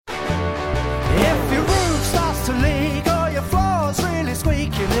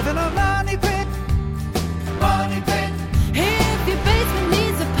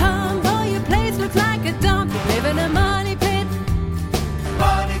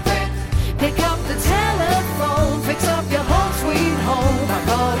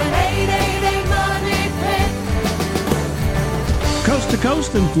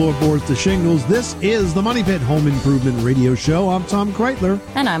coast and floorboards to shingles, this is the Money Pit Home Improvement Radio Show. I'm Tom Kreitler.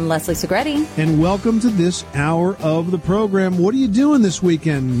 And I'm Leslie Segretti. And welcome to this hour of the program. What are you doing this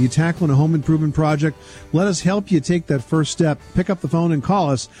weekend? You tackling a home improvement project? Let us help you take that first step. Pick up the phone and call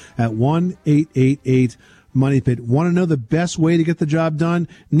us at 1-888-MONEY-PIT. Want to know the best way to get the job done?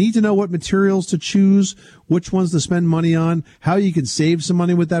 Need to know what materials to choose, which ones to spend money on, how you can save some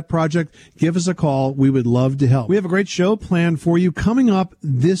money with that project? Give us a call. We would love to help. We have a great show planned for you. Coming up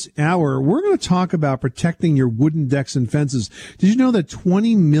this hour, we're going to talk about protecting your wooden decks and fences. Did you know that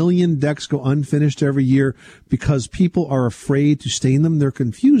 20 million decks go unfinished every year because people are afraid to stain them? They're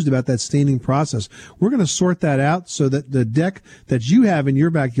confused about that staining process. We're going to sort that out so that the deck that you have in your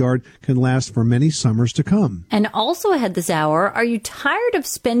backyard can last for many summers to come. And also ahead this hour, are you tired of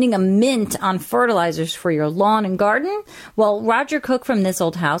spending a mint on fertilizers for your lawn and garden? Well, Roger Cook from This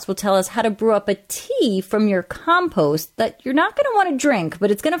Old House will tell us how to brew up a tea from your compost that you're not going to want to drink, but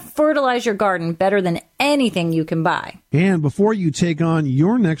it's going to fertilize your garden better than anything you can buy. And before you take on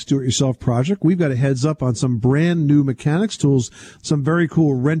your next do-it-yourself project, we've got a heads up on some brand new mechanics tools, some very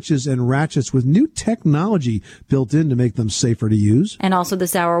cool wrenches and ratchets with new technology built in to make them safer to use. And also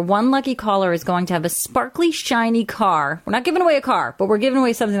this hour, one lucky caller is going to have a sparkly, shiny car. We're not giving away a car, but we're giving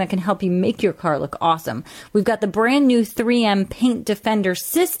away something that can help you make your car look awesome. We've got the brand new 3M Paint Defender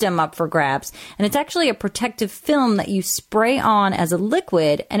system up for grabs, and it's actually a protective film that you spray on as a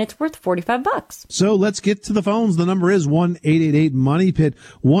liquid, and it's worth $45. So let's get to the phones. The number is 1-888-MONEY-PIT.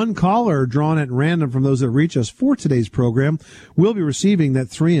 One caller drawn at random from those that reach us for today's program will be receiving that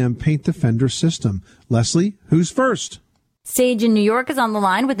 3M Paint Defender system. Leslie, who's first? Sage in New York is on the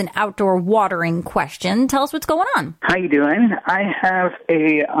line with an outdoor watering question. Tell us what's going on. How you doing? I have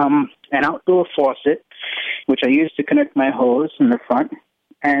an outdoor faucet, which I use to connect my hose in the front,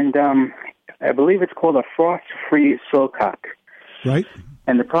 and I believe it's called a frost-free silcock. Right.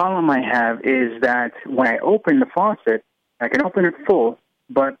 And the problem I have is that when I open the faucet, I can open it full,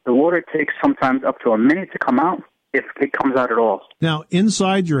 but the water takes sometimes up to a minute to come out, if it comes out at all. Now,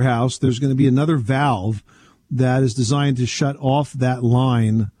 inside your house, there's going to be another valve that is designed to shut off that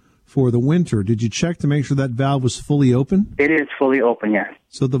line for the winter. Did you check to make sure that valve was fully open? It is fully open, yes.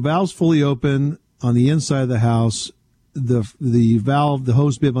 So the valve's fully open on the inside of the house. The valve, the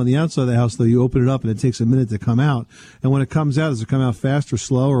hose bib on the outside of the house, though, you open it up and it takes a minute to come out. And when it comes out, does it come out fast or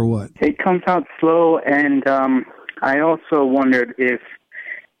slow or what? It comes out slow, and I also wondered if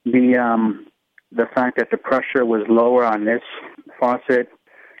the fact that the pressure was lower on this faucet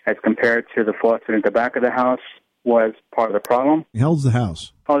as compared to the faucet at the back of the house was part of the problem. How old's the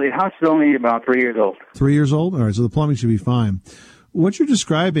house? Oh, the house is only about 3 years old. 3 years old? All right, so the plumbing should be fine. What you're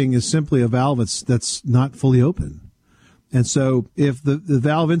describing is simply a valve that's not fully open. And so if the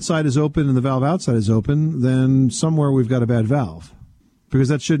valve inside is open and the valve outside is open, then somewhere we've got a bad valve, because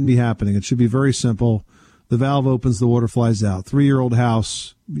that shouldn't be happening. It should be very simple. The valve opens, the water flies out. 3-year-old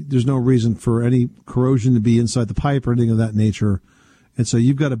house, there's no reason for any corrosion to be inside the pipe or anything of that nature. And so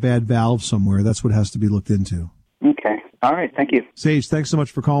you've got a bad valve somewhere. That's what has to be looked into. Okay. All right. Thank you. Sage, thanks so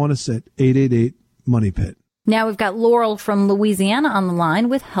much for calling us at 888-MONEY-PIT. Now we've got Laurel from Louisiana on the line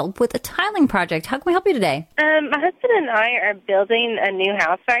with help with a tiling project. How can we help you today? My husband and I are building a new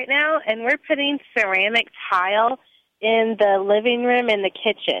house right now, and we're putting ceramic tile in the living room and the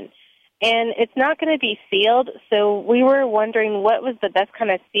kitchen. And it's not going to be sealed, so we were wondering what was the best kind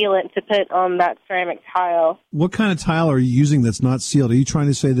of sealant to put on that ceramic tile. What kind of tile are you using that's not sealed? Are you trying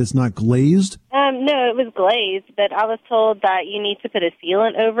to say that's not glazed? No, it was glazed, but I was told that you need to put a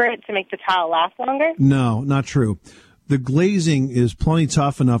sealant over it to make the tile last longer. No, not true. The glazing is plenty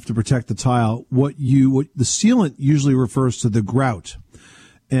tough enough to protect the tile. What the sealant usually refers to the grout.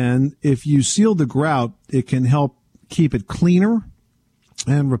 And if you seal the grout, it can help keep it cleaner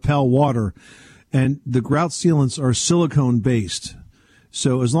and repel water. And the grout sealants are silicone-based.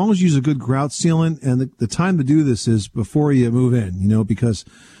 So as long as you use a good grout sealant, and the time to do this is before you move in, because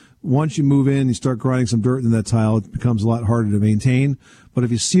once you move in, you start grinding some dirt in that tile, it becomes a lot harder to maintain. But if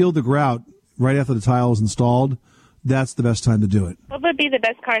you seal the grout right after the tile is installed, that's the best time to do it. What would be the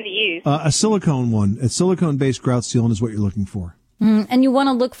best kind to use? A silicone one. A silicone-based grout sealant is what you're looking for. And you want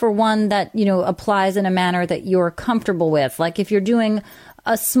to look for one that, applies in a manner that you're comfortable with. Like if you're doing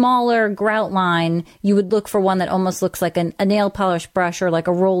a smaller grout line, you would look for one that almost looks like a nail polish brush or like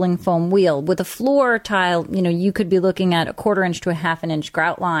a rolling foam wheel. With a floor tile, you could be looking at a 1/4 inch to a 1/2 inch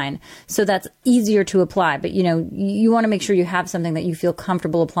grout line. So that's easier to apply. But, you want to make sure you have something that you feel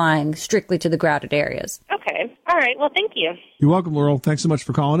comfortable applying strictly to the grouted areas. Okay. All right. Well, thank you. You're welcome, Laurel. Thanks so much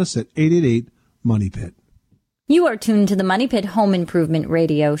for calling us at 888-MONEY-PIT. You are tuned to the Money Pit Home Improvement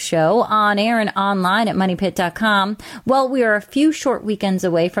Radio Show, on air and online at moneypit.com. Well, we are a few short weekends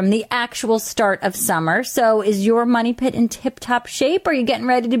away from the actual start of summer. So is your Money Pit in tip-top shape? Are you getting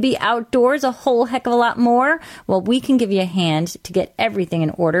ready to be outdoors a whole heck of a lot more? Well, we can give you a hand to get everything in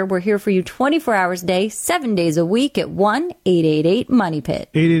order. We're here for you 24 hours a day, 7 days a week at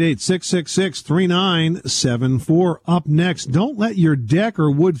 1-888-MONEY-PIT. 888-666-3974. Up next, don't let your deck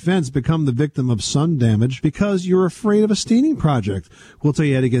or wood fence become the victim of sun damage because you're afraid of a staining project. We'll tell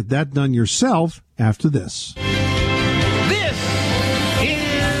you how to get that done yourself after this. This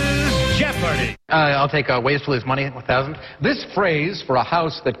is Jeopardy! I'll take wasteful is money, 1,000. This phrase for a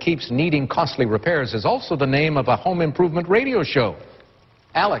house that keeps needing costly repairs is also the name of a home improvement radio show.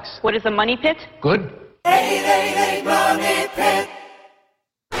 Alex. What is a money pit? Good. 888 Money Pit.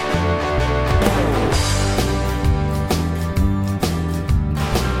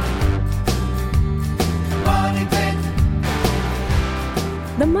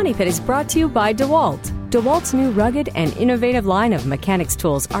 The Money Pit is brought to you by DeWalt. DeWalt's new rugged and innovative line of mechanics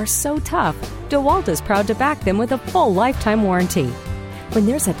tools are so tough, DeWalt is proud to back them with a full lifetime warranty. When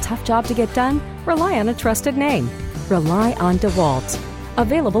there's a tough job to get done, rely on a trusted name. Rely on DeWalt.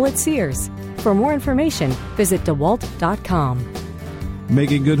 Available at Sears. For more information, visit DeWalt.com.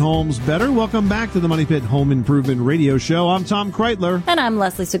 Making good homes better. Welcome back to the Money Pit Home Improvement Radio Show. I'm Tom Kreitler. And I'm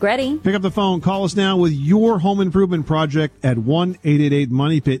Leslie Segretti. Pick up the phone. Call us now with your home improvement project at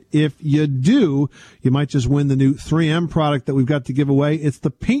 1-888-MONEY-PIT. If you do, you might just win the new 3M product that we've got to give away. It's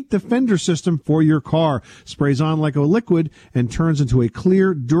the Paint Defender system for your car. Sprays on like a liquid and turns into a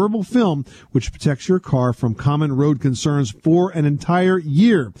clear, durable film, which protects your car from common road concerns for an entire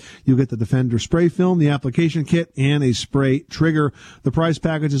year. You'll get the Defender spray film, the application kit, and a spray trigger. The price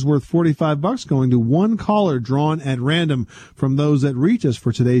package is worth $45, going to one caller drawn at random from those that reach us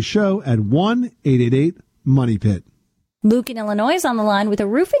for today's show at 1-888-MONEY-PIT. Luke in Illinois is on the line with a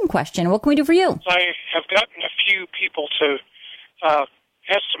roofing question. What can we do for you? I have gotten a few people to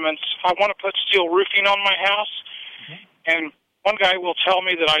estimates. I want to put steel roofing on my house, and one guy will tell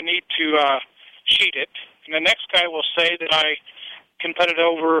me that I need to sheet it, and the next guy will say that I can put it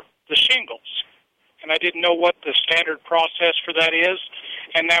over the shingles. And I didn't know what the standard process for that is.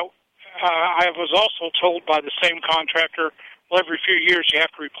 And now I was also told by the same contractor, well, every few years you have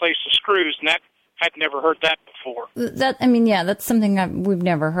to replace the screws, and that I'd never heard that before. That's something we've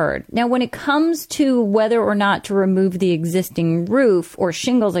never heard. Now, when it comes to whether or not to remove the existing roof, or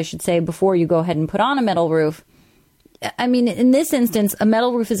shingles, I should say, before you go ahead and put on a metal roof, in this instance, a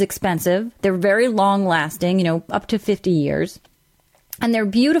metal roof is expensive. They're very long-lasting, up to 50 years. And they're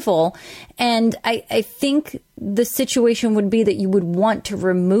beautiful. And I think the situation would be that you would want to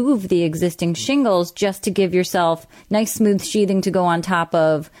remove the existing shingles just to give yourself nice, smooth sheathing to go on top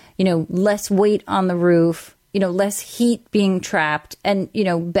of, less weight on the roof, less heat being trapped, and,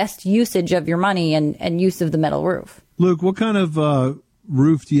 best usage of your money and use of the metal roof. Luke, what kind of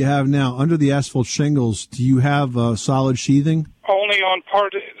roof do you have now? Under the asphalt shingles, do you have solid sheathing? Only on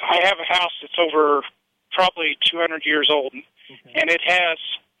part of, I have a house that's over probably 200 years old. And it has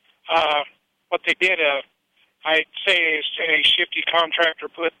what they did. I'd say a shifty contractor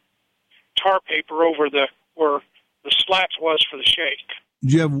put tar paper over where the slats was for the shake.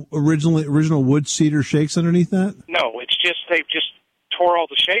 Do you have original wood cedar shakes underneath that? No, it's just they've just tore all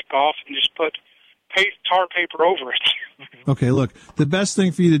the shake off and just put tar paper over it. Okay, look, the best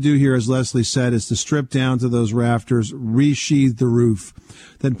thing for you to do here, as Leslie said, is to strip down to those rafters, resheathe the roof,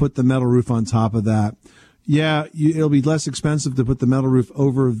 then put the metal roof on top of that. Yeah, it'll be less expensive to put the metal roof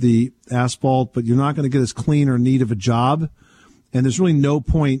over the asphalt, but you're not going to get as clean or neat of a job. And there's really no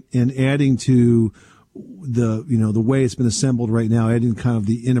point in adding to the way it's been assembled right now, adding kind of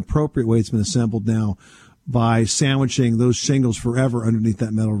the inappropriate way it's been assembled now by sandwiching those shingles forever underneath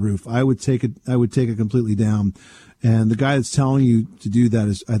that metal roof. I would take it completely down. And the guy that's telling you to do that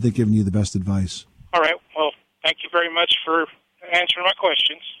is, I think, giving you the best advice. All right. Well, thank you very much for answering my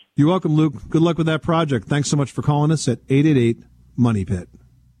questions. You're welcome, Luke. Good luck with that project. Thanks so much for calling us at 888-MONEY-PIT.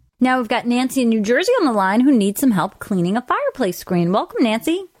 Now we've got Nancy in New Jersey on the line who needs some help cleaning a fireplace screen. Welcome,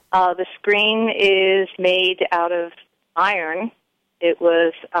 Nancy. The screen is made out of iron. It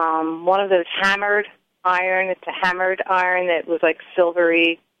was one of those hammered iron. It's a hammered iron that was like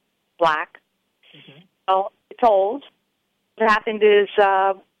silvery black. Mm-hmm. So it's old. What happened is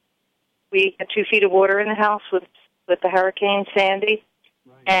we had 2 feet of water in the house with the Hurricane Sandy.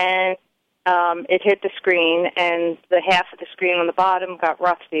 And it hit the screen, and the half of the screen on the bottom got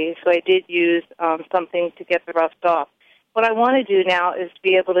rusty, so I did use something to get the rust off. What I want to do now is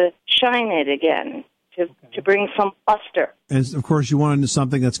be able to shine it again. to bring some luster. And of course, you want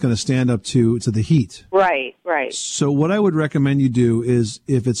something that's going to stand up to the heat. Right. So what I would recommend you do is,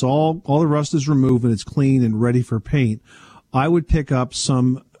 if it's all the rust is removed and it's clean and ready for paint, I would pick up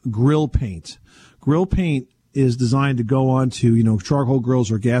some grill paint. Grill paint is designed to go onto, charcoal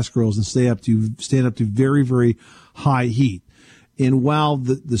grills or gas grills and stand up to very, very high heat. And while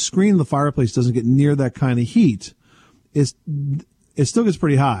the screen of the fireplace doesn't get near that kind of heat, it still gets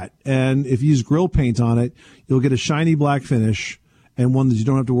pretty hot. And if you use grill paint on it, you'll get a shiny black finish and one that you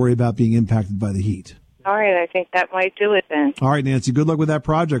don't have to worry about being impacted by the heat. All right, I think that might do it then. All right, Nancy, good luck with that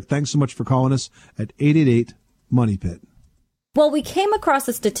project. Thanks so much for calling us at 888-MONEY-PIT. Well, we came across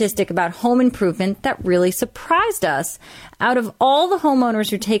a statistic about home improvement that really surprised us. Out of all the homeowners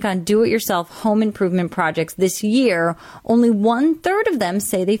who take on do-it-yourself home improvement projects this year, only 1/3 of them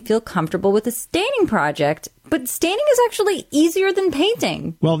say they feel comfortable with a staining project. But staining is actually easier than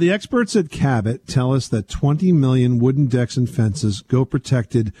painting. Well, the experts at Cabot tell us that 20 million wooden decks and fences go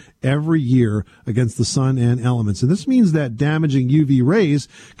protected every year against the sun and elements. And this means that damaging UV rays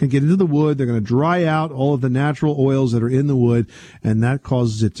can get into the wood. They're going to dry out all of the natural oils that are in the wood, and that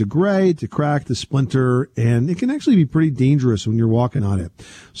causes it to gray, to crack, to splinter, and it can actually be pretty dangerous when you're walking on it.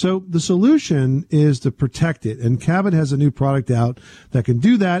 So the solution is to protect it, and Cabot has a new product out that can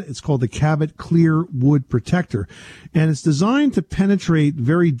do that. It's called the Cabot Clear Wood Protector. And it's designed to penetrate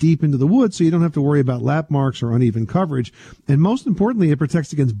very deep into the wood so you don't have to worry about lap marks or uneven coverage. And most importantly, it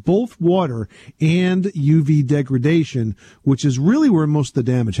protects against both water and UV degradation, which is really where most of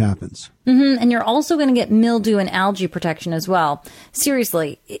the damage happens. And you're also going to get mildew and algae protection as well.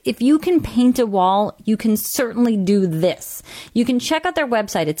 Seriously, if you can paint a wall, you can certainly do this. You can check out their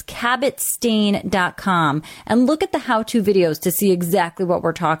website. It's cabotstain.com and look at the how-to videos to see exactly what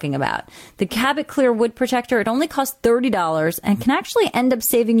we're talking about. The Cabot Clear Wood Protector, it only costs $30 and can actually end up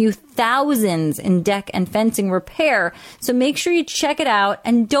saving you thousands in deck and fencing repair. So make sure you check it out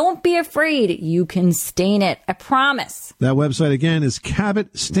and don't be afraid. You can stain it. I promise. That website again is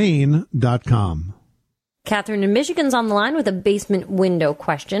cabotstain.com. Catherine in Michigan's on the line with a basement window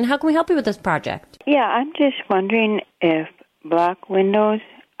question. How can we help you with this project? Yeah, I'm just wondering if block windows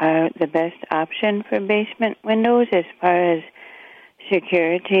are the best option for basement windows as far as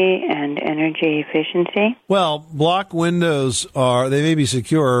security and energy efficiency. Well, block windows they may be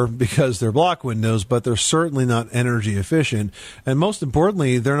secure because they're block windows, but they're certainly not energy efficient. And most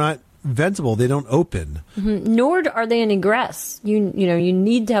importantly, they're not ventable. They don't open. Nor are they an egress. You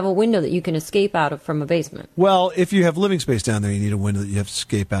need to have a window that you can escape out of from a basement. Well, if you have living space down there, you need a window that you have to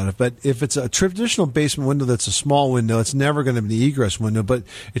escape out of. But if it's a traditional basement window that's a small window, it's never going to be an egress window. But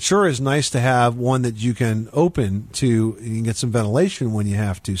it sure is nice to have one that you can open you can get some ventilation when you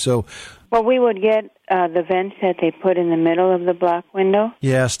have to. So, well, we would get the vents that they put in the middle of the block window.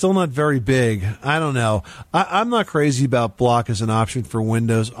 Yeah, still not very big. I don't know. I'm not crazy about block as an option for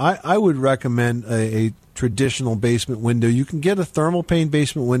windows. I would recommend a traditional basement window. You can get a thermal pane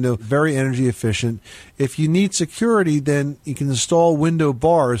basement window, very energy efficient. If you need security, then you can install window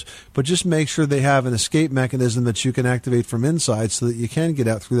bars, but just make sure they have an escape mechanism that you can activate from inside so that you can get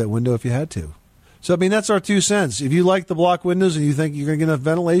out through that window if you had to. So, I mean, that's our 2 cents. If you like the block windows and you think you're going to get enough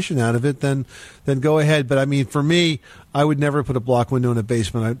ventilation out of it, then go ahead. But, I mean, for me, I would never put a block window in a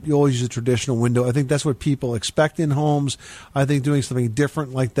basement. You always use a traditional window. I think that's what people expect in homes. I think doing something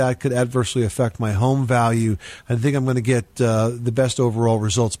different like that could adversely affect my home value. I think I'm going to get the best overall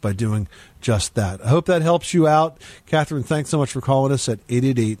results by doing just that. I hope that helps you out. Catherine, thanks so much for calling us at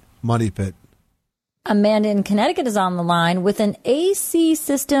 888-MONEY-PIT. Amanda in Connecticut is on the line with an AC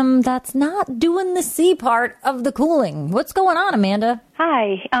system that's not doing the C part of the cooling. What's going on, Amanda?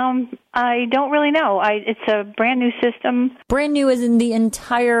 Hi. I don't really know. It's a brand new system. Brand new as in the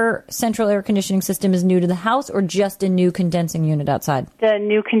entire central air conditioning system is new to the house, or just a new condensing unit outside? The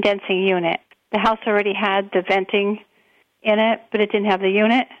new condensing unit. The house already had the venting in it, but it didn't have the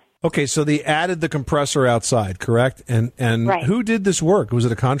unit. Okay, so they added the compressor outside, correct? And right. Who did this work? Was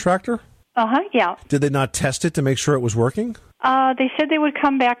it a contractor? Yeah. Did they not test it to make sure it was working? They said they would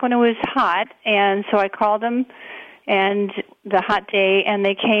come back when it was hot, and so I called them and the hot day, and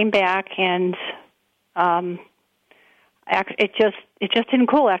they came back, and it just didn't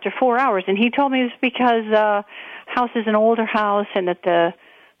cool after 4 hours. And he told me it was because the house is an older house and that the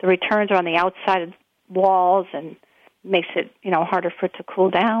returns are on the outside of walls and makes it, harder for it to cool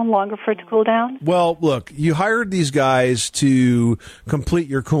down, longer for it to cool down. Well, look, you hired these guys to complete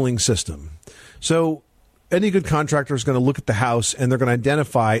your cooling system. So any good contractor is going to look at the house and they're going to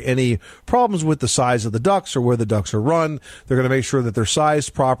identify any problems with the size of the ducts or where the ducts are run. They're going to make sure that they're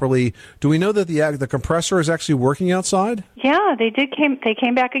sized properly. Do we know that the compressor is actually working outside? Yeah, they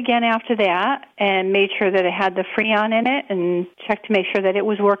came back again after that and made sure that it had the Freon in it and checked to make sure that it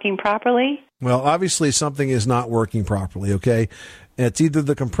was working properly. Well, obviously something is not working properly, okay? It's either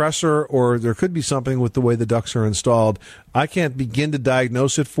the compressor or there could be something with the way the ducts are installed. I can't begin to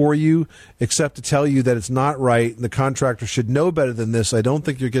diagnose it for you except to tell you that it's not right. The contractor should know better than this. I don't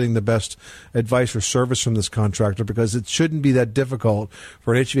think you're getting the best advice or service from this contractor because it shouldn't be that difficult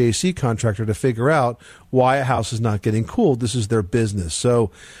for an HVAC contractor to figure out why a house is not getting cooled. This is their business. So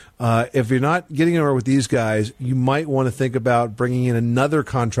if you're not getting anywhere with these guys, you might want to think about bringing in another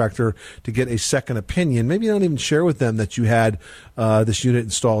contractor to get a second opinion. Maybe don't even share with them that you had this unit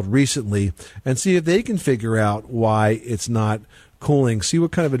installed recently and see if they can figure out why it's not cooling. See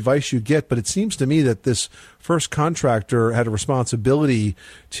what kind of advice you get. But it seems to me that this first contractor had a responsibility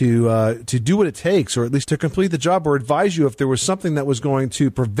to do what it takes, or at least to complete the job, or advise you if there was something that was going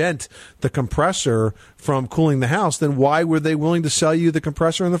to prevent the compressor from cooling the house. Then why were they willing to sell you the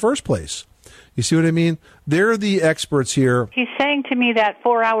compressor in the first place? You see what I mean? They're the experts here. He's saying to me that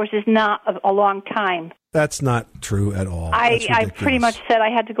 4 hours is not a long time. That's not true at all. I pretty much said I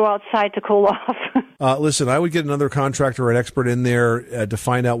had to go outside to cool off. Listen, I would get another contractor or an expert in there to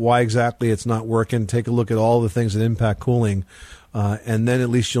find out why exactly it's not working, take a look at all the things that impact cooling, and then at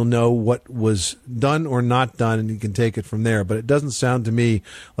least you'll know what was done or not done, and you can take it from there. But it doesn't sound to me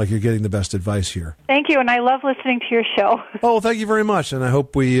like you're getting the best advice here. Thank you, and I love listening to your show. Oh, thank you very much, and I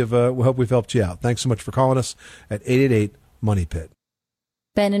hope we've helped you out. Thanks so much for calling us at 888-MONEY-PIT.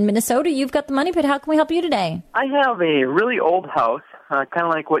 Ben in Minnesota, you've got the Money Pit. How can we help you today? I have a really old house, kind of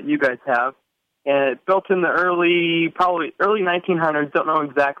like what you guys have. And it's built in the probably early 1900s, don't know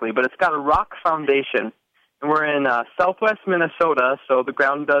exactly, but it's got a rock foundation. And we're in southwest Minnesota, so the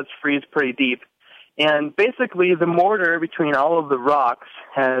ground does freeze pretty deep. And basically the mortar between all of the rocks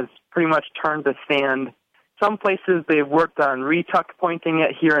has pretty much turned to sand. Some places they've worked on retuck pointing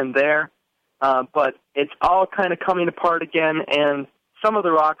it here and there, but it's all kind of coming apart again, and some of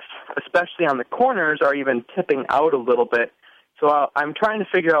the rocks, especially on the corners, are even tipping out a little bit. So I'm trying to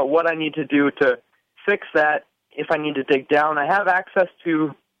figure out what I need to do to fix that if I need to dig down. I have access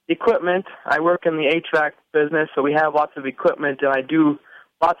to equipment. I work in the HVAC business, so we have lots of equipment, and I do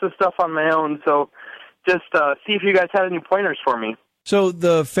lots of stuff on my own. So just see if you guys have any pointers for me. So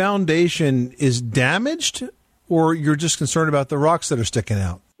the foundation is damaged, or you're just concerned about the rocks that are sticking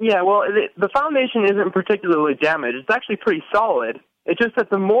out? Yeah, well, the foundation isn't particularly damaged. It's actually pretty solid. It's just that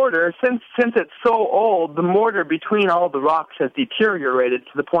the mortar, since it's so old, the mortar between all the rocks has deteriorated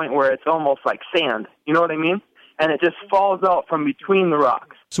to the point where it's almost like sand. You know what I mean? And it just falls out from between the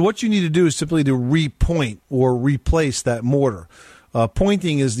rocks. So what you need to do is simply to repoint or replace that mortar.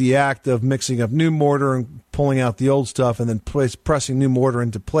 Pointing is the act of mixing up new mortar and pulling out the old stuff and then pressing new mortar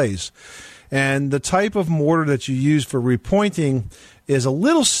into place. And the type of mortar that you use for repointing is a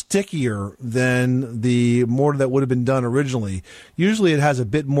little stickier than the mortar that would have been done originally. Usually it has a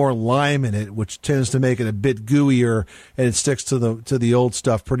bit more lime in it, which tends to make it a bit gooier, and it sticks to the old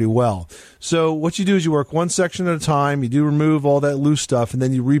stuff pretty well. So what you do is you work one section at a time, you do remove all that loose stuff, and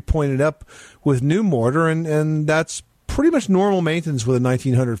then you repoint it up with new mortar, and that's pretty much normal maintenance with a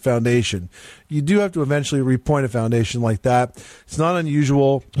 1900 foundation. You do have to eventually repoint a foundation like that. It's not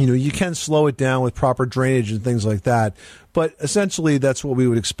unusual. You can slow it down with proper drainage and things like that. But essentially, that's what we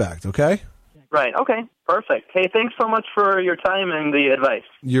would expect, okay? Right, okay, perfect. Hey, thanks so much for your time and the advice.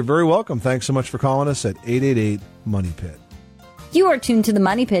 You're very welcome. Thanks so much for calling us at 888-MONEY-PIT. You are tuned to the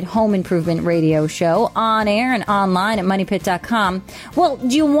Money Pit Home Improvement Radio Show, on air and online at MoneyPit.com. Well,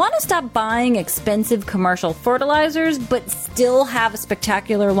 do you want to stop buying expensive commercial fertilizers but still have a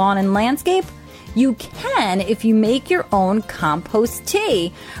spectacular lawn and landscape? You can if you make your own compost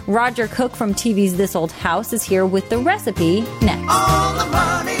tea. Roger Cook from TV's This Old House is here with the recipe next. On the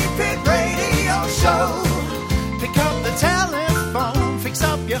Money Pit Radio Show, pick up the telephone, fix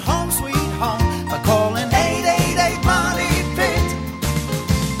up your home sweet home by calling 888-MONEY-PIT.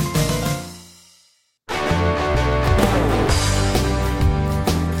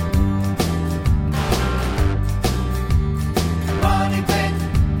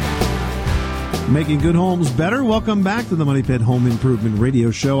 Making good homes better. Welcome back to the Money Pit Home Improvement Radio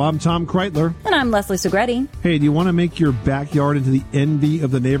Show. I'm Tom Kreitler. And I'm Leslie Segretti. Hey, do you want to make your backyard into the envy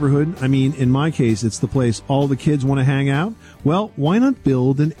of the neighborhood? I mean, in my case, it's the place all the kids want to hang out. Well, why not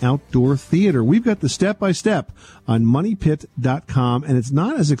build an outdoor theater? We've got the step-by-step on moneypit.com, and it's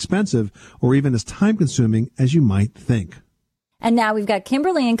not as expensive or even as time-consuming as you might think. And now we've got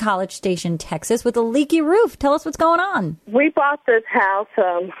Kimberly in College Station, Texas, with a leaky roof. Tell us what's going on. We bought this house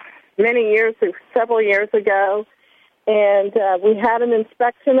several years ago, and we had an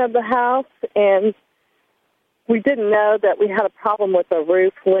inspection of the house, and we didn't know that we had a problem with a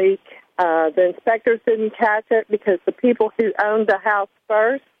roof leak. The inspectors didn't catch it because the people who owned the house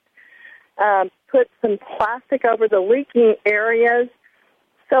first put some plastic over the leaking areas,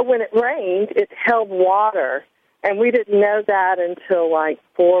 so when it rained, it held water. And we didn't know that until like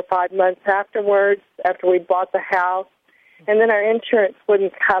 4 or 5 months afterwards, after we bought the house. And then our insurance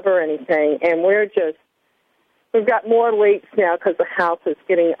wouldn't cover anything. And we've got more leaks now because the house is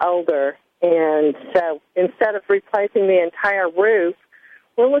getting older. And so instead of replacing the entire roof,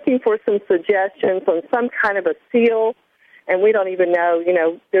 we're looking for some suggestions on some kind of a seal. And we don't even know,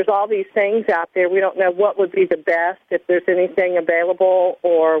 there's all these things out there. We don't know what would be the best, if there's anything available,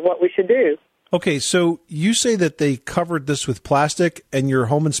 or what we should do. Okay, so you say that they covered this with plastic and your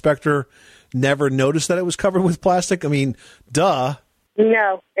home inspector never noticed that it was covered with plastic? I mean, duh.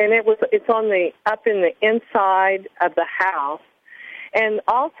 No, and it's up in the inside of the house. And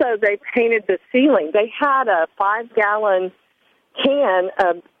also they painted the ceiling. They had a 5-gallon can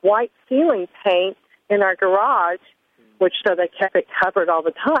of white ceiling paint in our garage, so they kept it covered all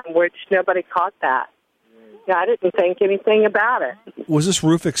the time, which nobody caught that. I didn't think anything about it. Was this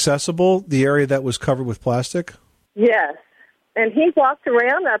roof accessible, the area that was covered with plastic? Yes. And he walked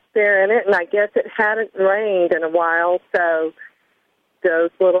around up there in it, and I guess it hadn't rained in a while, so those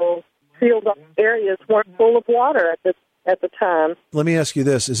little sealed off areas weren't full of water at the time. Let me ask you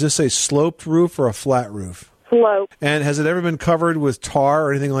this. Is this a sloped roof or a flat roof? Sloped. And has it ever been covered with tar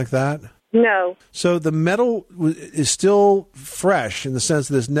or anything like that? No. So the metal is still fresh in the sense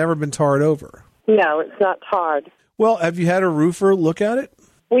that it's never been tarred over? No, it's not tarred. Well, have you had a roofer look at it?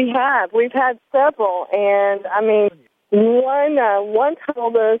 We have. We've had several, and one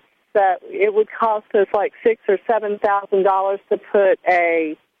told us that it would cost us like $6,000 or $7,000 to put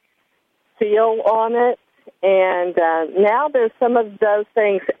a seal on it, and now there's some of those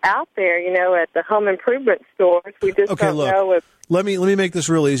things out there, at the home improvement stores. We just don't know if. Let me make this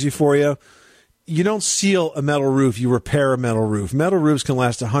real easy for you. You don't seal a metal roof; you repair a metal roof. Metal roofs can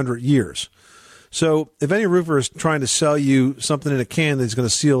last 100 years. So if any roofer is trying to sell you something in a can that he's going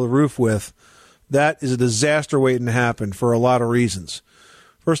to seal the roof with, that is a disaster waiting to happen for a lot of reasons.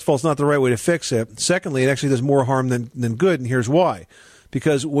 First of all, it's not the right way to fix it. Secondly, it actually does more harm than good, and here's why.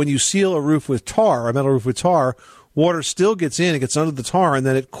 Because when you seal a roof with tar, a metal roof with tar, water still gets in, it gets under the tar, and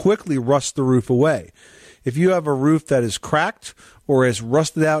then it quickly rusts the roof away. If you have a roof that is cracked or is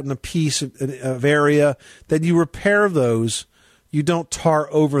rusted out in a piece of area, then you repair those. You don't tar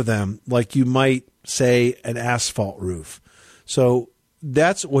over them like you might, say, an asphalt roof. So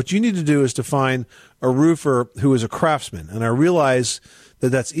that's what you need to do, is to find a roofer who is a craftsman. And I realize that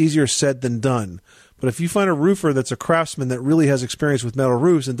that's easier said than done. But if you find a roofer that's a craftsman that really has experience with metal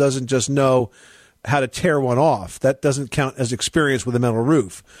roofs and doesn't just know how to tear one off, that doesn't count as experience with a metal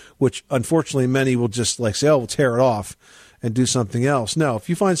roof, which unfortunately many will just say, we'll tear it off and do something else. No, if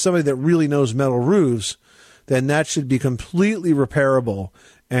you find somebody that really knows metal roofs, then that should be completely repairable.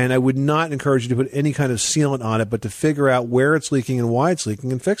 And I would not encourage you to put any kind of sealant on it, but to figure out where it's leaking and why it's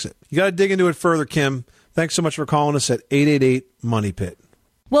leaking and fix it. You got to dig into it further, Kim. Thanks so much for calling us at 888-MONEY-PIT.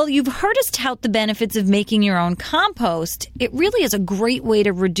 Well, you've heard us tout the benefits of making your own compost. It really is a great way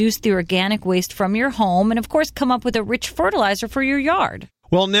to reduce the organic waste from your home and, of course, come up with a rich fertilizer for your yard.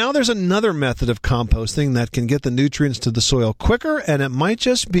 Well, now there's another method of composting that can get the nutrients to the soil quicker, and it might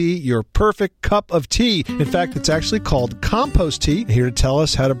just be your perfect cup of tea. In fact, it's actually called Compost Tea. Here to tell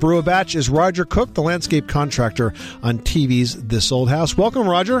us how to brew a batch is Roger Cook, the landscape contractor on TV's This Old House. Welcome,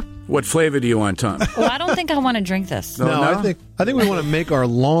 Roger. What flavor do you want, Tom? Well, I don't think I want to drink this. No? I think we want to make our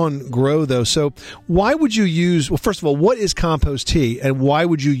lawn grow, though. So why would you use, well, first of all, what is compost tea, and why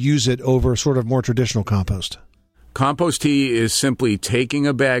would you use it over sort of more traditional compost? Compost tea is simply taking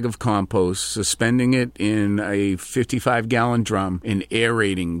a bag of compost, suspending it in a 55-gallon drum, and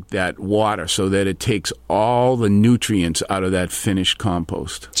aerating that water so that it takes all the nutrients out of that finished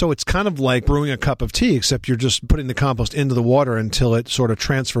compost. So it's kind of like brewing a cup of tea, except you're just putting the compost into the water until it sort of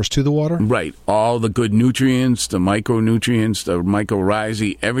transfers to the water? Right. All the good nutrients, the micronutrients, the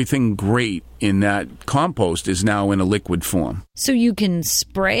mycorrhizae, everything great in that compost is now in a liquid form. So you can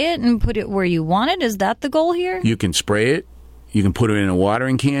spray it and put it where you want it? Is that the goal here? You can spray it. You can put it in a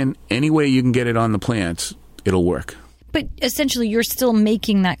watering can. Any way you can get it on the plants, it'll work. But essentially, you're still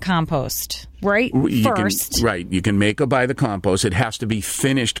making that compost, right? First. You can make or buy the compost. It has to be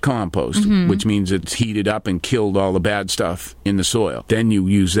finished compost, which means it's heated up and killed all the bad stuff in the soil. Then you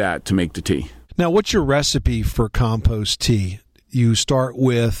use that to make the tea. Now, what's your recipe for compost tea? you start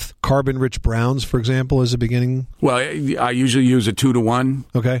with carbon-rich browns, for example, as a beginning? Well, I usually use a 2-to-1.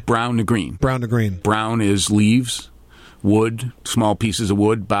 Okay. Brown to green. Brown to green. Brown is leaves, wood, small pieces of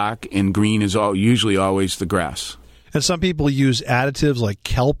wood, bark, and green is usually always the grass. And some people use additives like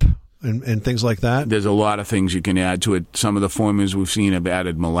kelp and things like that. There's a lot of things you can add to it. Some of the formulas we've seen have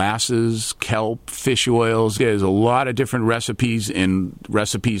added molasses, kelp, fish oils. There's a lot of different recipes, and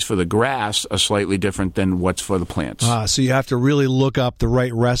recipes for the grass are slightly different than what's for the plants. So you have to really look up the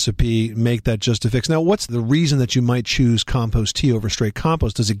right recipe, make that just a fix. Now, what's the reason that you might choose compost tea over straight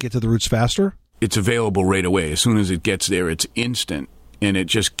compost? Does it get to the roots faster? It's available right away. As soon as it gets there, it's instant. And it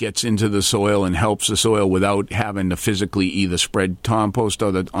just gets into the soil and helps the soil without having to physically either spread compost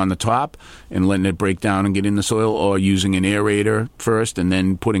on the top and letting it break down and get in the soil, or using an aerator first and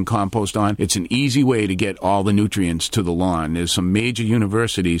then putting compost on. It's an easy way to get all the nutrients to the lawn. There's some major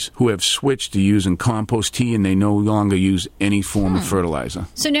universities who have switched to using compost tea, and they no longer use any form of fertilizer.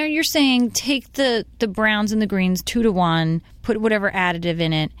 So now you're saying take the browns and the greens 2-to-1, put whatever additive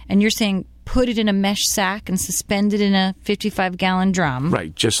in it, and you're saying put it in a mesh sack and suspend it in a 55-gallon drum.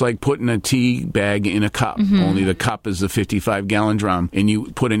 Right, just like putting a tea bag in a cup. Only the cup is the 55-gallon drum. And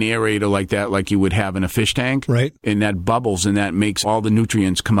you put an aerator like that, like you would have in a fish tank. Right. And that bubbles, and that makes all the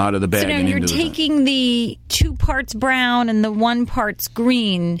nutrients come out of the bag. So now and you're into taking the 2 parts brown and the 1 parts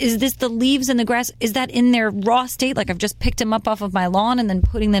green. Is this the leaves and the grass? Is that in their raw state? Like I've just picked them up off of my lawn and then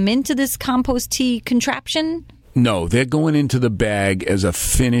putting them into this compost tea contraption? No, they're going into the bag as a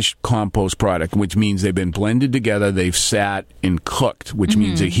finished compost product, which means they've been blended together, they've sat and cooked, which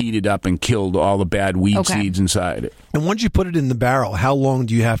means they heated up and killed all the bad weed seeds inside it. And once you put it in the barrel, how long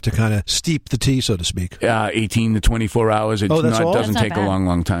do you have to kind of steep the tea, so to speak? 18 to 24 hours. It doesn't take a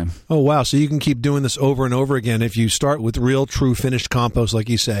long time. Oh, wow. So you can keep doing this over and over again. If you start with real, true, finished compost, like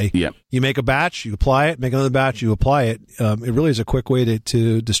you say, you make a batch, you apply it, make another batch, you apply it. It really is a quick way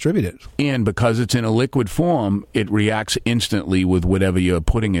to distribute it. And because it's in a liquid form, it reacts instantly with whatever you're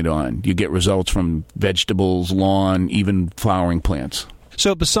putting it on. You get results from vegetables, lawn, even flowering plants.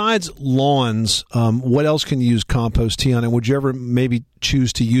 So besides lawns, what else can you use compost tea on? And would you ever maybe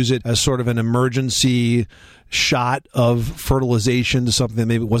choose to use it as sort of an emergency shot of fertilization to something that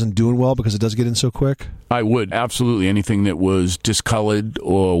maybe wasn't doing well because it does get in so quick? I would. Absolutely. Anything that was discolored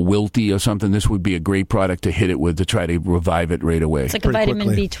or wilty or something, this would be a great product to hit it with to try to revive it right away. It's like a vitamin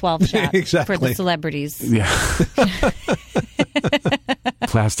B12 shot exactly. for the celebrities. Yeah.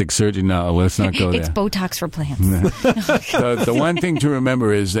 Plastic surgery. No, let's not go there. It's Botox for plants. The one thing to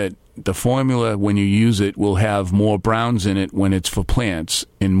remember is that the formula, when you use it, will have more browns in it when it's for plants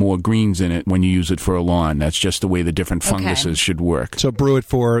and more greens in it when you use it for a lawn. That's just the way the different funguses should work. So brew it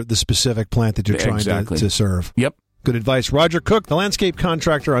for the specific plant that you're trying to serve. Yep. Good advice. Roger Cook, the landscape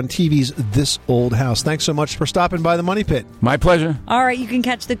contractor on TV's This Old House. Thanks so much for stopping by the Money Pit. My pleasure. All right, you can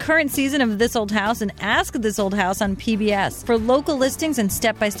catch the current season of This Old House and Ask This Old House on PBS. For local listings and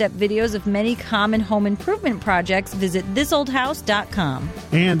step-by-step videos of many common home improvement projects, visit thisoldhouse.com.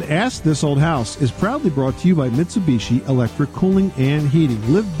 And Ask This Old House is proudly brought to you by Mitsubishi Electric Cooling and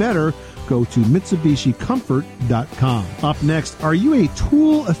Heating. Live better. Go to MitsubishiComfort.com. Up next, are you a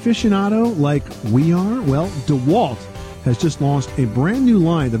tool aficionado like we are? Well, DeWalt has just launched a brand new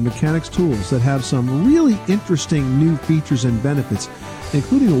line of mechanics tools that have some really interesting new features and benefits,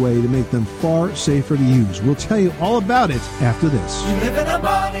 including a way to make them far safer to use. We'll tell you all about it after this. You live in a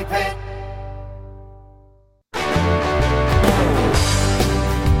money pit.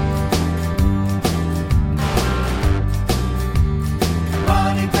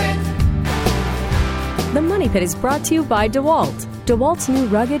 The Money Pit is brought to you by DeWalt. DeWalt's new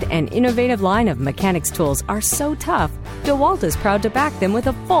rugged and innovative line of mechanics tools are so tough, DeWalt is proud to back them with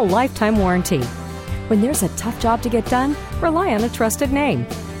a full lifetime warranty. When there's a tough job to get done, rely on a trusted name.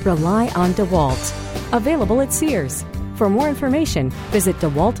 Rely on DeWalt. Available at Sears. For more information, visit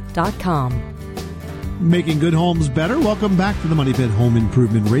DeWalt.com. Making good homes better. Welcome back to the Money Pit Home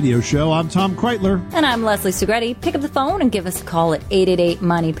Improvement Radio Show. I'm Tom Kreitler. And I'm Leslie Segretti. Pick up the phone and give us a call at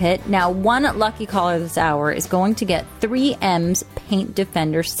 888-MONEY-PIT. Now, one lucky caller this hour is going to get 3M's Paint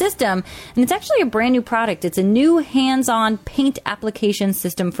Defender system. And it's actually a brand new product. It's a new hands-on paint application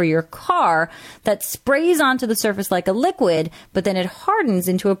system for your car that sprays onto the surface like a liquid, but then it hardens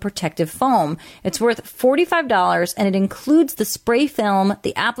into a protective foam. It's worth $45, and it includes the spray film,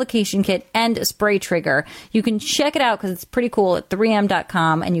 the application kit, and a spray trigger. You can check it out because it's pretty cool at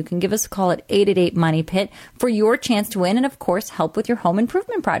 3M.com, and you can give us a call at 888-MONEY-PIT for your chance to win and, of course, help with your home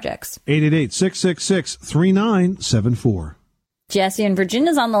improvement projects. 888-666-3974. Jesse in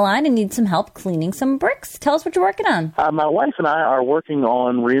Virginia's on the line and needs some help cleaning some bricks. Tell us what you're working on. My wife and I are working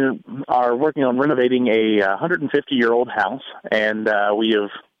on renovating a 150-year-old house, and we have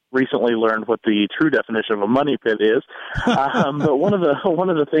recently learned what the true definition of a money pit is. But one of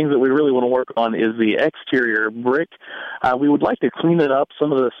the things that we really want to work on is the exterior brick. We would like to clean it up.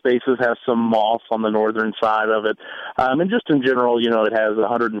 Some of the spaces have some moss on the northern side of it. And just in general, it has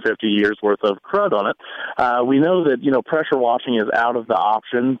 150 years worth of crud on it. We know that, pressure washing is out of the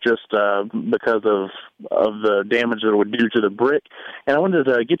option just because of the damage that it would do to the brick. And I wanted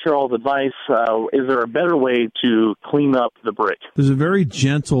to get your all's advice. Is there a better way to clean up the brick? There's a very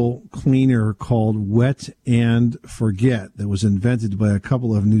gentle cleaner called Wet and Forget that was invented by a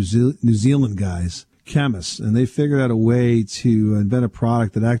couple of New Zealand guys, chemists, and they figured out a way to invent a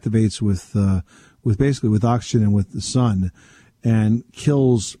product that activates with oxygen and with the sun, and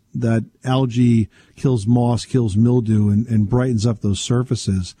kills that algae, kills moss, kills mildew, and brightens up those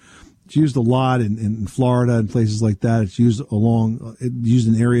surfaces. It's used a lot in Florida and places like that. It's used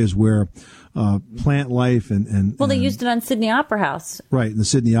in areas where plant life and they used it on Sydney Opera House. Right, in the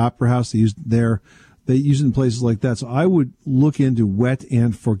Sydney Opera House, they use it in places like that. So I would look into Wet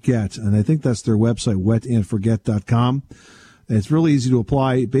and Forget, and I think that's their website, wetandforget.com. And it's really easy to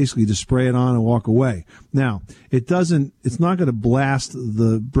apply. Basically, just spray it on and walk away. Now, it's not going to blast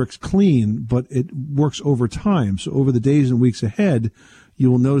the bricks clean, but it works over time. So over the days and weeks ahead, you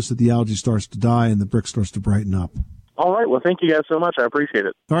will notice that the algae starts to die and the brick starts to brighten up. All right. Well, thank you guys so much. I appreciate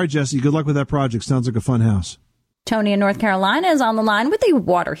it. All right, Jesse. Good luck with that project. Sounds like a fun house. Tony in North Carolina is on the line with a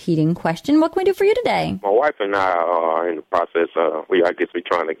water heating question. What can we do for you today? My wife and I are in the process. We're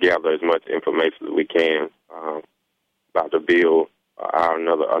trying to gather as much information as we can about to build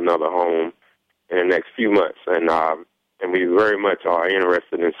another home in the next few months, and we very much are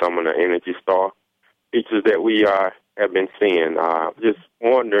interested in some of the Energy Star features that we have been seeing. Just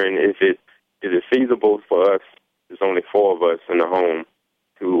wondering if is it feasible for us? There's only 4 of us in the home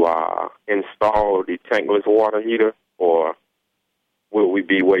to install the tankless water heater, or will we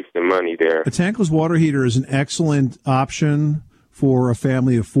be wasting money there? A tankless water heater is an excellent option for a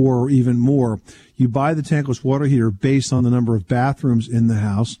family of 4 or even more. You buy the tankless water heater based on the number of bathrooms in the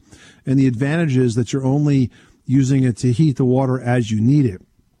house, and the advantage is that you're only using it to heat the water as you need it.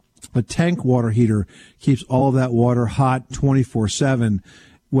 A tank water heater keeps all of that water hot 24/7,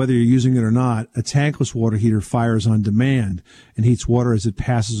 whether you're using it or not. A tankless water heater fires on demand and heats water as it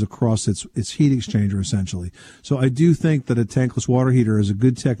passes across its heat exchanger, essentially. So I do think that a tankless water heater is a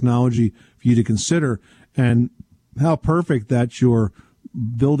good technology for you to consider, and how perfect that you're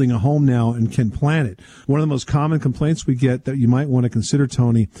building a home now and can plan it. One of the most common complaints we get that you might want to consider,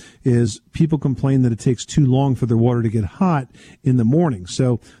 Tony, is people complain that it takes too long for their water to get hot in the morning.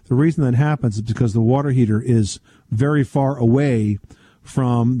 So the reason that happens is because the water heater is very far away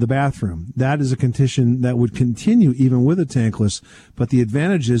from the bathroom. That is a condition that would continue even with a tankless, but the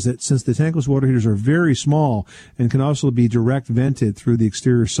advantage is that since the tankless water heaters are very small and can also be direct vented through the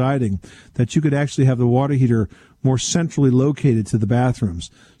exterior siding, that you could actually have the water heater more centrally located to the bathrooms,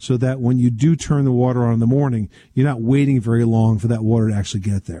 so that when you do turn the water on in the morning, you're not waiting very long for that water to actually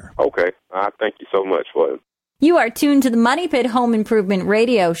get there. Okay. Thank you so much for it. You are tuned to the Money Pit Home Improvement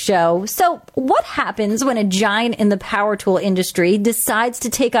Radio Show. So what happens when a giant in the power tool industry decides to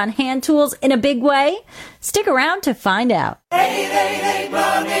take on hand tools in a big way? Stick around to find out. 888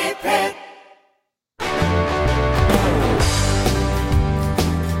 Money Pit.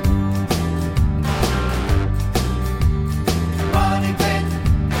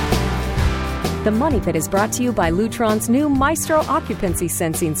 The Money Pit is brought to you by Lutron's new Maestro Occupancy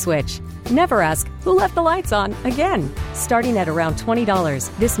Sensing Switch. Never ask, who left the lights on again? Starting at around $20,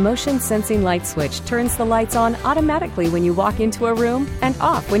 this motion sensing light switch turns the lights on automatically when you walk into a room and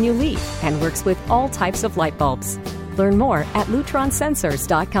off when you leave, and works with all types of light bulbs. Learn more at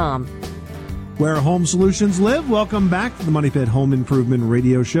lutronsensors.com. Where home solutions live. Welcome back to the Money Pit Home Improvement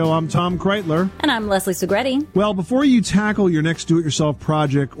Radio Show. I'm Tom Kreitler. And I'm Leslie Segretti. Well, before you tackle your next do-it-yourself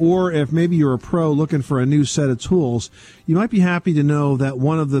project, or if maybe you're a pro looking for a new set of tools, you might be happy to know that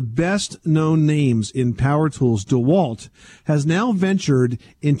one of the best-known names in power tools, DeWalt, has now ventured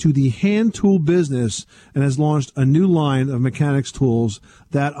into the hand tool business and has launched a new line of mechanics tools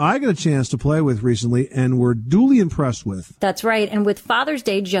that I got a chance to play with recently and were duly impressed with. That's right. And with Father's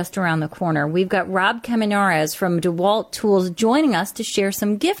Day just around the corner, we've got Rob Caminarez from DeWalt Tools joining us to share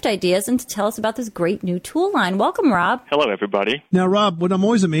some gift ideas and to tell us about this great new tool line. Welcome, Rob. Hello, everybody. Now, Rob, what I'm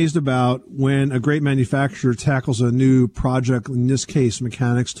always amazed about when a great manufacturer tackles a new project, in this case,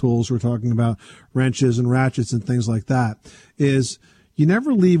 mechanics tools, we're talking about wrenches and ratchets and things like that, is you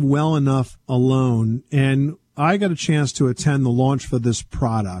never leave well enough alone. And I got a chance to attend the launch for this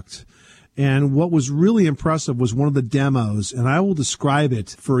product. And what was really impressive was one of the demos, and I will describe it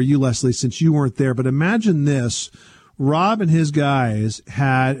for you, Leslie, since you weren't there. But imagine this. Rob and his guys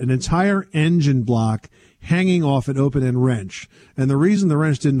had an entire engine block hanging off an open-end wrench. And the reason the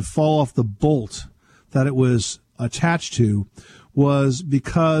wrench didn't fall off the bolt that it was attached to was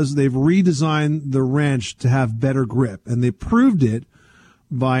because they've redesigned the wrench to have better grip. And they proved it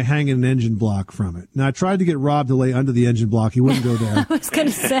by hanging an engine block from it. Now, I tried to get Rob to lay under the engine block. He wouldn't go there. I was going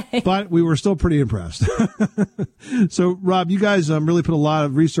to say. But we were still pretty impressed. So, Rob, you guys really put a lot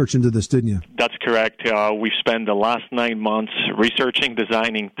of research into this, didn't you? That's correct. We spent the last 9 months researching,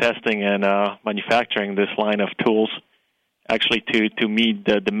 designing, testing, and manufacturing this line of tools, actually to meet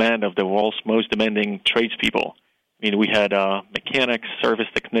the demand of the world's most demanding tradespeople. I mean, we had mechanics, service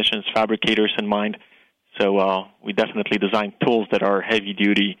technicians, fabricators in mind. So we definitely designed tools that are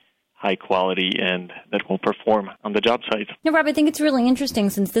heavy-duty, high-quality, and that will perform on the job site. Now, Rob, I think it's really interesting,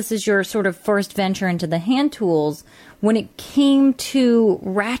 since this is your sort of first venture into the hand tools. When it came to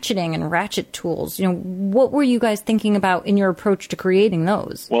ratcheting and ratchet tools, what were you guys thinking about in your approach to creating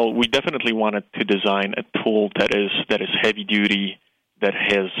those? Well, we definitely wanted to design a tool that is heavy-duty, that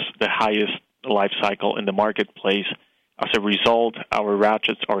has the highest life cycle in the marketplace. As a result, our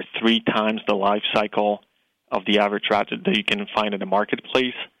ratchets are 3 times the life cycle of the average ratchet that you can find in the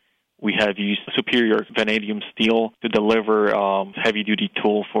marketplace. We have used superior vanadium steel to deliver heavy-duty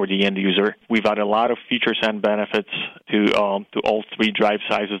tool for the end user. We've added a lot of features and benefits to all 3 drive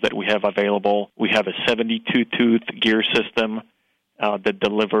sizes that we have available. We have a 72-tooth gear system that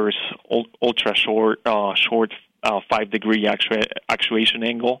delivers ultra short 5-degree actuation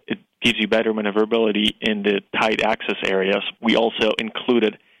angle. It gives you better maneuverability in the tight access areas. We also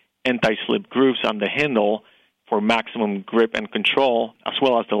included anti-slip grooves on the handle for maximum grip and control, as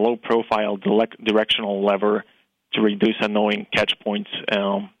well as the low-profile directional lever to reduce annoying catch points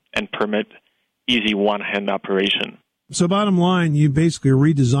and permit easy one-hand operation. So bottom line, you basically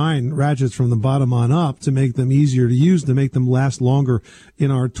redesign ratchets from the bottom on up to make them easier to use, to make them last longer in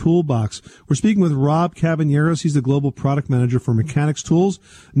our toolbox. We're speaking with Rob Caballeros. He's the Global Product Manager for Mechanics Tools,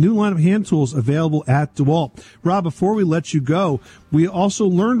 new line of hand tools available at DeWalt. Rob, before we let you go, we also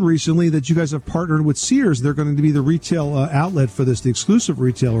learned recently that you guys have partnered with Sears. They're going to be the retail outlet for this, the exclusive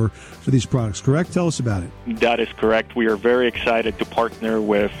retailer for these products, correct? Tell us about it. That is correct. We are very excited to partner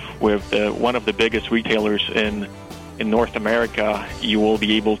with one of the biggest retailers in North America. You will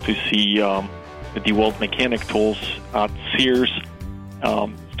be able to see the DeWalt mechanic tools at Sears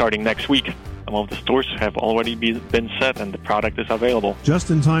starting next week. Some of the stores have already been set, and the product is available. Just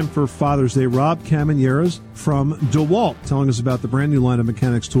in time for Father's Day, Rob Caballeros from DeWalt telling us about the brand new line of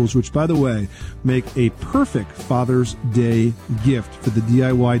mechanics tools, which, by the way, make a perfect Father's Day gift for the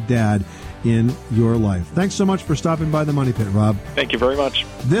DIY dad in your life. Thanks so much for stopping by the Money Pit, Rob. Thank you very much.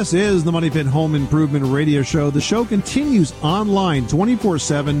 This is the Money Pit Home Improvement Radio Show. The show continues online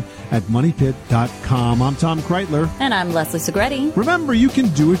 24/7 at moneypit.com. I'm Tom Kreitler. And I'm Leslie Segretti. Remember, you can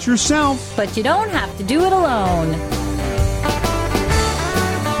do it yourself, but you don't have to do it alone.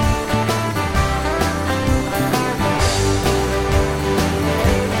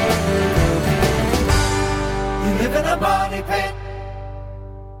 You live in a money pit.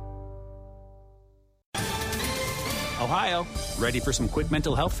 Ohio, ready for some quick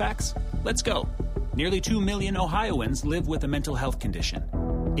mental health facts? Let's go. Nearly 2 million Ohioans live with a mental health condition.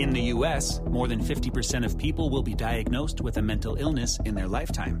 In the U.S., more than 50% of people will be diagnosed with a mental illness in their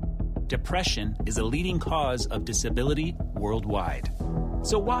lifetime. Depression is a leading cause of disability worldwide.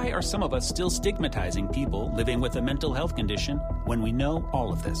 So why are some of us still stigmatizing people living with a mental health condition when we know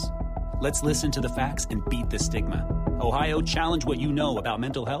all of this? Let's listen to the facts and beat the stigma. Ohio, challenge what you know about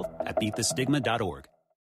mental health at beatthestigma.org.